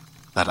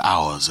 that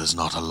ours is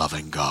not a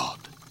loving God,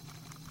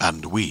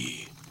 and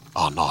we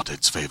are not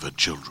its favored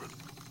children.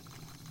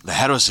 The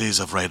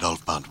Heresies of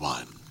Radolf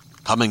Burntwine,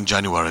 coming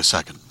January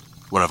 2nd,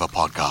 wherever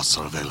podcasts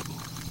are available.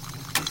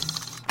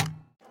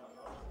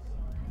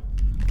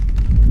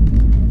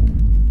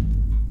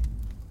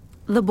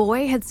 The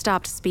boy had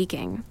stopped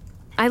speaking.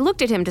 I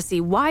looked at him to see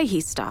why he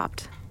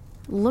stopped.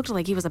 Looked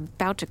like he was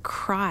about to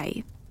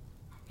cry.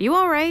 "You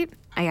all right?"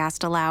 I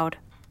asked aloud.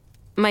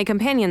 My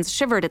companions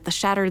shivered at the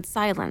shattered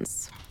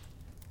silence.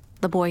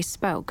 The boy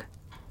spoke.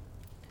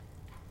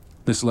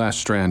 This last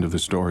strand of the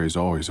story is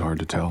always hard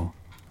to tell.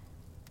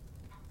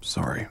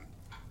 Sorry.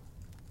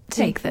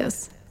 Take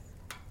this.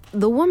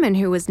 The woman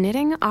who was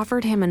knitting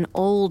offered him an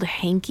old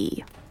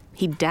hanky.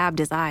 He dabbed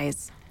his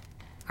eyes.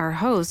 Our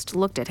host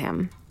looked at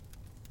him.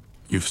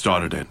 You've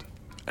started it,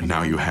 and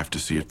now you have to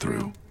see it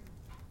through.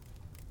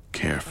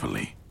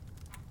 Carefully.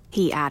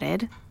 He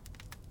added.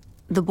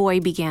 The boy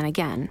began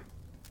again.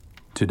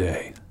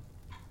 Today.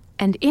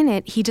 And in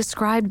it, he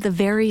described the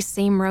very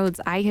same roads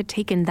I had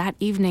taken that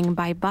evening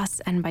by bus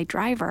and by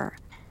driver.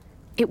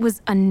 It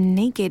was a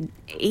naked,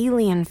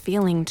 alien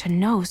feeling to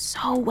know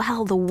so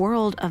well the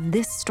world of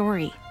this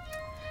story.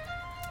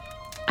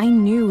 I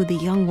knew the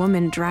young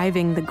woman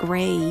driving the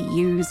gray,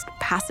 used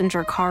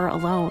passenger car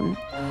alone.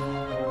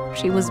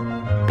 She was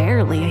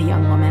barely a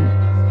young woman.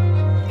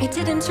 I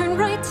didn't turn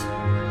right.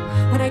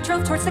 When I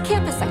drove towards the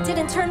campus, I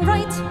didn't turn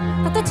right.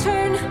 At the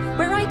turn,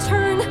 where I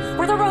turn,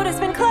 where the road has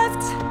been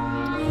cleft,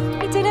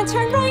 I didn't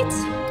turn right.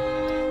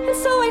 And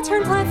so I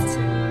turned left,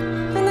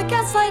 and the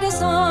gas light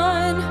is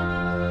on.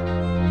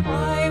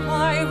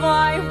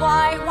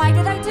 Why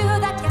did I do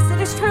that? Yes,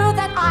 it is true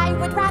that I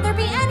would rather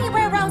be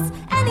anywhere else.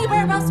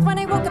 When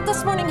I woke up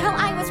this morning, how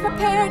I was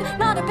prepared.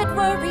 Not a bit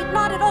worried,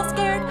 not at all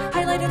scared.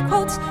 Highlighted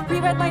quotes,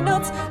 reread my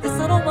notes. This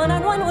little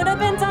one-on-one would have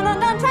been done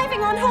undone.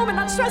 Driving on home and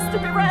not stressed to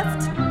be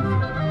bereft.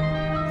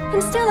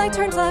 And still I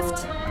turned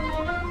left.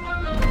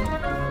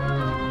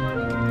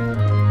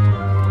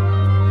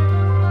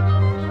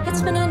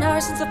 It's been an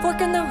hour since a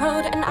fork in the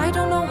road, and I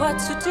don't know what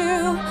to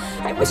do.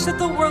 I wish that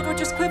the world would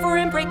just quiver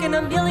and break in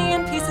a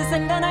million pieces,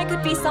 and then I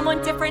could be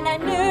someone different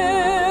and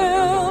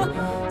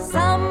new.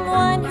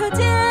 Someone who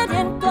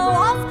didn't blow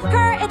off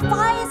her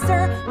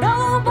advisor.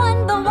 No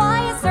one the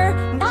wiser,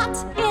 not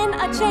in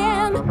a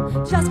jam.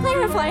 Just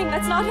clarifying,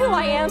 that's not who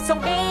I am. So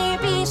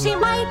maybe she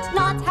might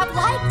not have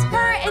liked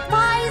her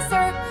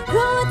advisor,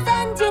 who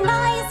then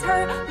denies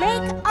her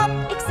make-up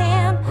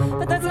exam.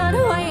 But that's not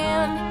who I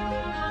am.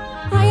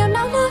 I am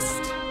now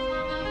lost,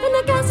 and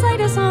the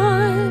gaslight is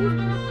on.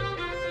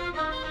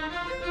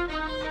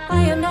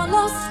 I am now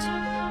lost,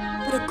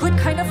 but a good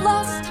kind of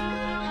lost.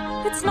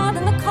 It's not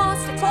in the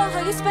cost, it's all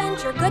how you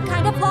spend your good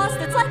kind of lost.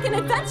 It's like an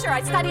adventure.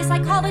 I study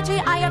psychology,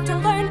 I have to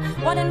learn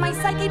what in my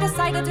psyche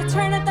decided to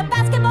turn at the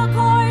basketball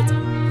court,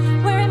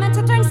 where I meant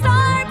to turn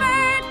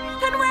starboard,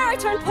 and where I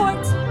turned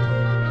port.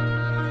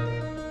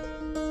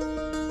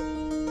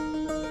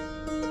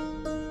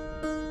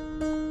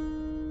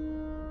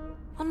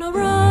 On the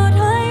road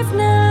I've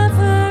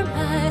never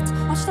met,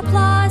 watch the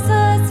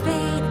plazas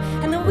fade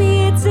and the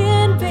weeds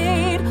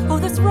invade. Oh,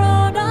 this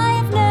road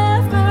I've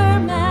never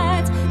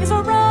met is a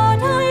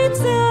road I'd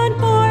soon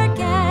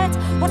forget.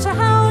 Watch the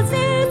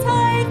houses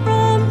hide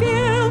from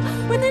view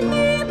within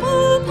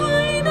maple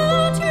pine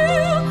and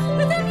yew,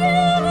 within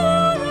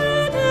yellow,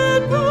 red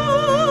and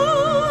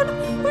brown,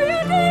 where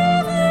you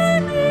never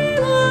need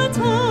a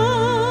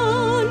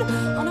town.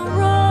 On a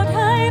road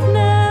I've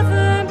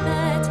never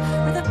met,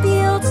 where the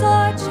fields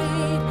are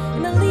jade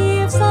and the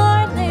leaves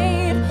are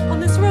laid. On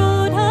this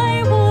road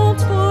I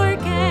won't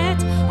forget.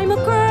 I'm a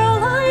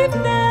girl I've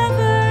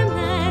never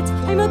met.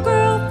 I'm a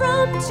girl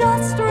from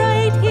just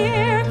right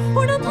here,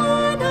 born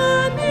upon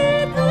a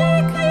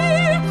midnight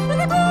clear, with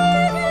a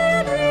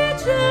garden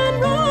rich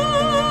and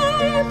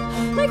ripe,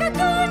 like a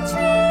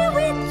country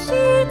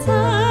witchy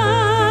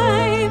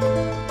type.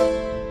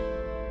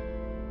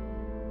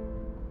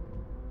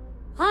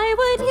 I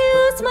would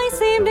use my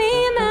same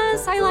name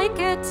as I like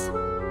it,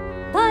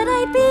 but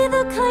I'd be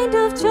the kind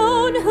of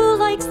Joan who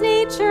likes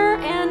nature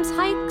and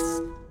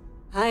hikes.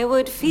 I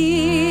would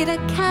feed a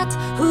cat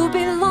who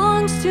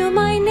belongs to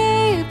my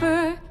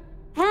neighbor,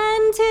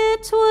 and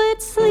it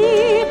would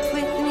sleep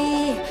with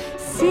me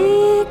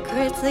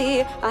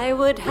secretly. I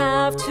would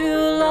have 2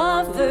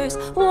 lovers,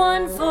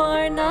 one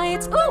for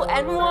nights, ooh,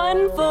 and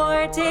one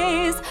for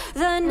days.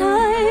 The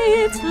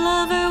night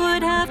lover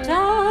would have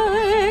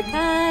dark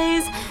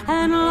eyes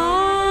and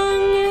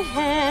long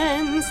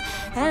hands,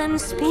 and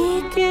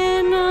speak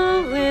in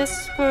a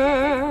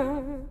whisper.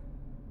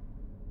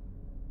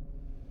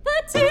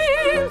 The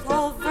day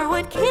lover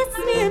would kiss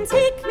me and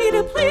take me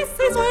to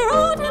places where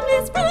autumn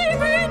is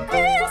vibrant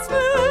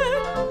Christmas.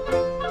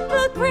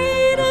 The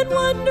great and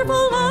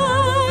wonderful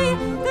lie,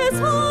 this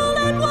whole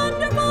and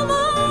wonderful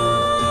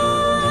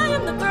lie.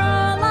 I'm the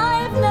girl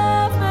I've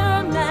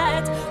never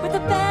met, with a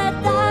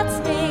bed that's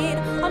made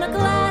on a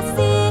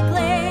glassy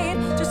glade.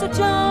 Just a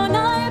Joan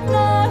I've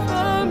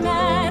never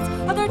met.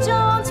 Other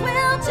Joans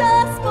will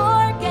just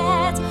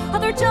forget.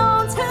 Other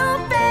Joans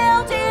who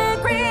fail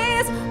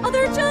degrees.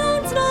 Other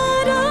Joans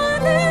not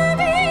other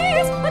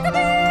bees. But the bee I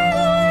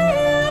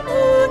am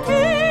who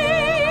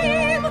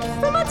came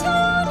from a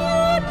town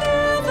you'd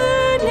never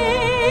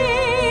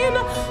name,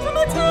 from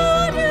a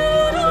town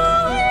you'd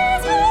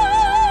always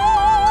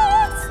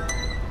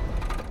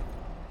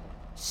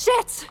miss.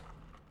 Shit!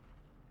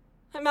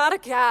 I'm out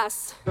of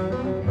gas.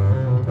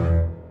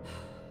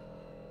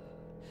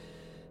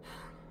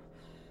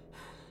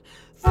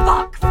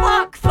 Fuck!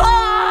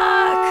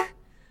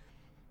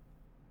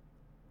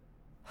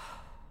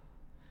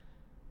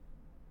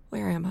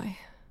 Where am I?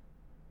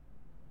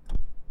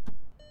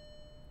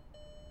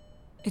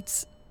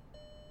 It's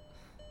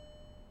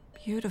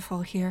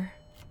beautiful here.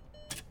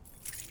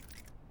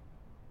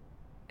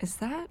 Is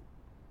that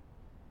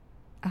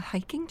a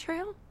hiking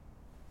trail?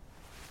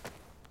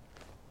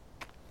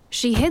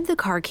 She hid the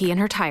car key in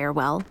her tire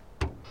well,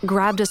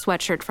 grabbed a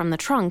sweatshirt from the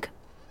trunk,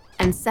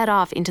 and set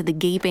off into the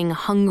gaping,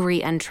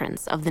 hungry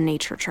entrance of the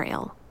nature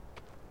trail.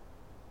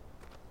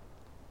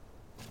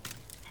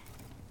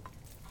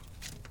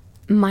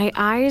 My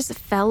eyes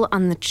fell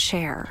on the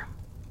chair.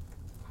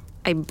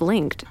 I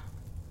blinked.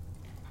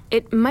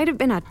 It might have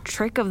been a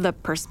trick of the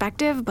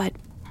perspective, but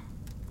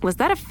was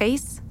that a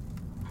face?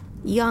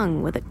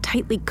 Young, with a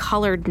tightly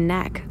collared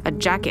neck, a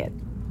jacket,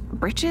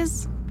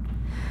 breeches?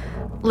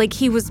 Like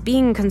he was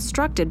being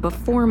constructed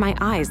before my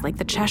eyes, like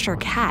the Cheshire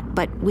Cat,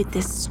 but with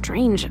this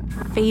strange,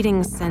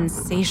 fading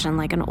sensation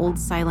like an old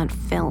silent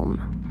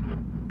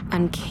film.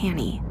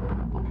 Uncanny.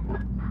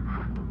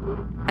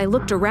 I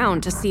looked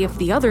around to see if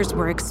the others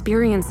were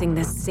experiencing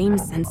this same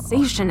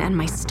sensation, and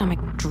my stomach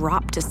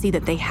dropped to see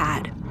that they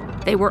had.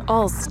 They were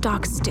all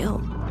stock still,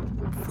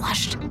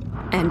 flushed,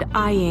 and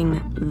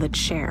eyeing the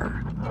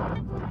chair.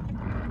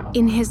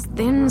 In his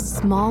thin,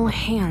 small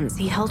hands,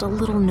 he held a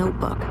little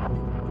notebook.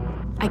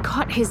 I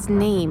caught his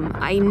name.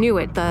 I knew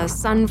it, the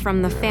son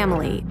from the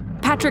family.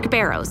 Patrick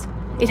Barrows.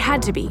 It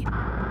had to be.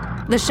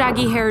 The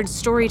shaggy-haired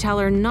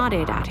storyteller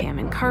nodded at him,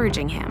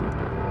 encouraging him.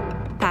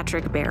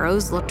 Patrick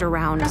Barrows looked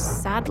around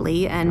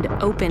sadly and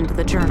opened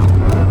the journal.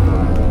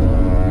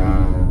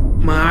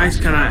 My eyes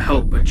cannot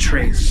help but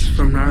trace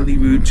from gnarly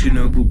root to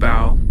noble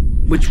bough,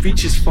 which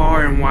reaches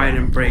far and wide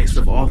embrace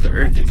of all the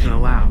earth it can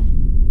allow.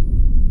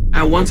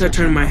 At once I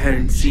turn my head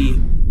and see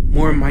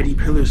more mighty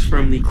pillars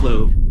firmly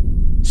clove.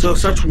 So if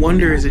such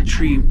wonder is a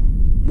tree,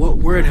 what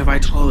word have I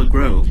to call a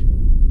grove?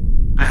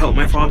 I help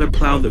my father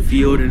plow the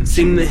field and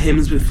sing the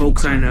hymns with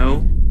folks I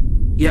know,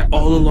 yet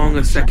all along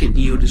a second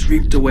yield is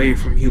reaped away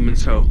from human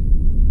toe.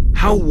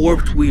 How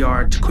warped we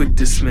are to quick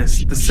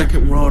dismiss the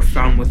second world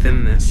found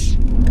within this.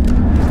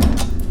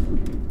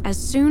 As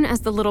soon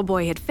as the little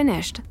boy had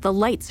finished, the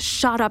lights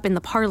shot up in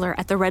the parlor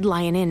at the Red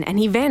Lion Inn, and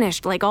he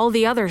vanished like all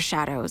the other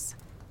shadows.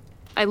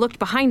 I looked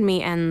behind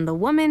me, and the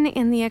woman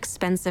in the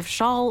expensive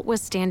shawl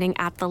was standing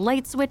at the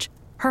light switch,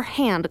 her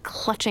hand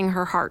clutching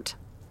her heart.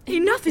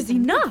 "Enough is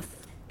enough,"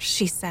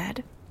 she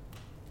said.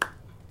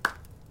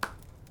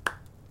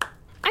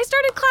 I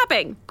started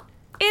clapping.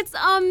 "It's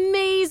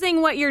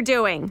amazing what you're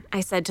doing," I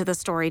said to the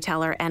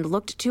storyteller and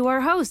looked to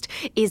our host.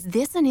 "Is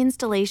this an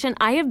installation?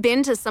 I have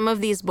been to some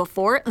of these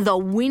before. The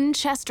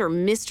Winchester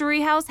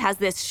Mystery House has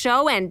this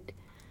show and..."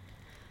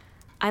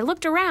 I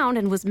looked around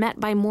and was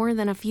met by more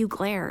than a few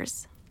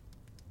glares.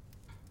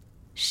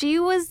 "She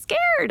was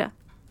scared,"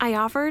 I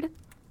offered.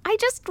 "I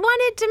just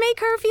wanted to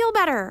make her feel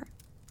better."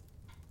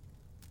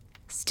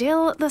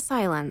 Still the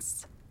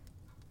silence.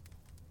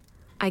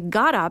 I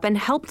got up and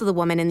helped the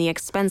woman in the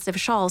expensive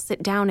shawl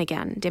sit down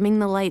again, dimming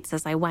the lights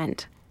as I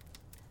went.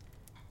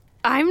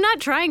 "I'm not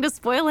trying to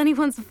spoil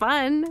anyone's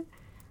fun.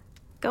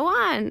 Go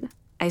on,"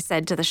 I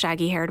said to the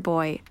shaggy-haired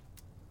boy.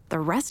 The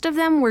rest of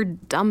them were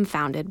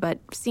dumbfounded but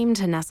seemed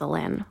to nestle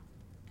in.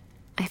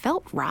 I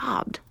felt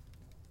robbed.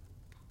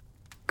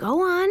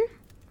 "Go on,"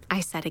 I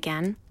said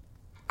again.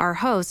 Our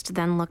host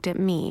then looked at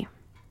me.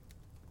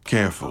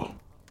 Careful,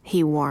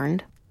 he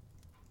warned.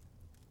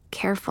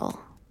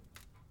 Careful.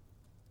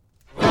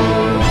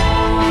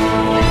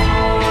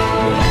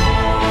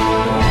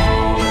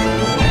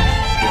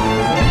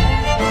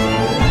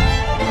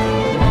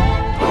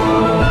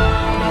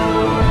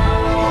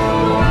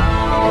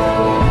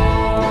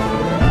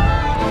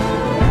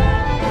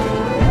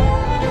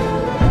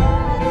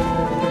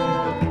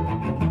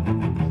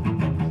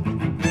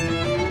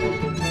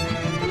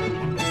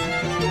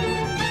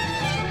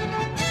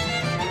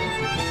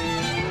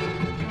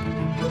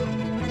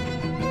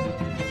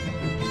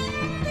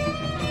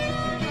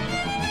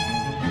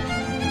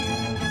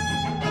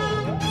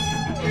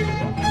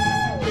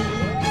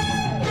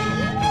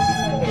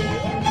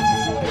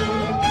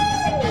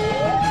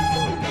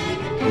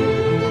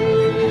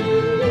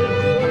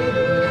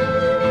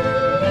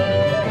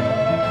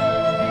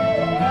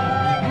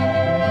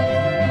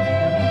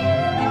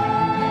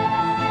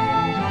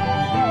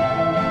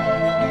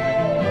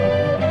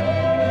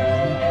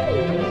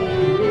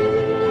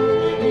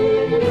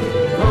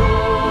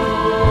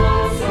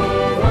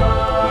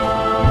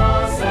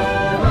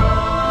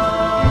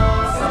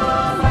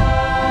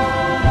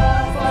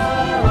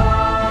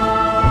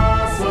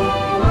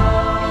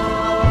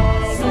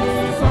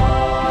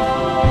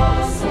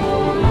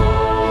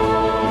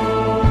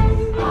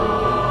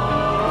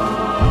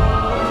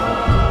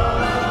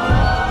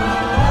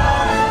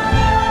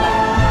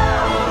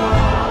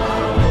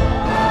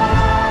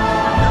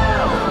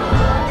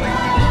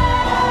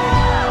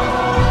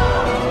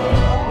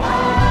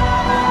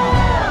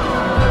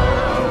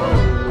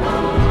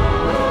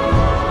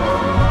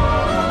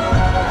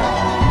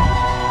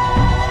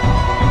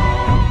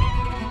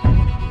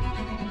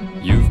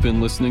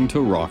 Listening to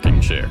Rocking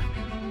Chair.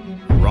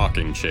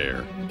 Rocking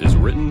Chair is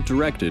written,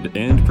 directed,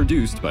 and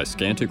produced by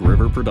Scantic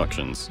River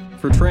Productions.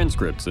 For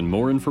transcripts and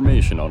more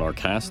information on our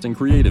cast and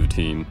creative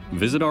team,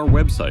 visit our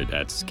website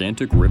at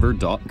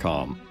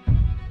scanticriver.com.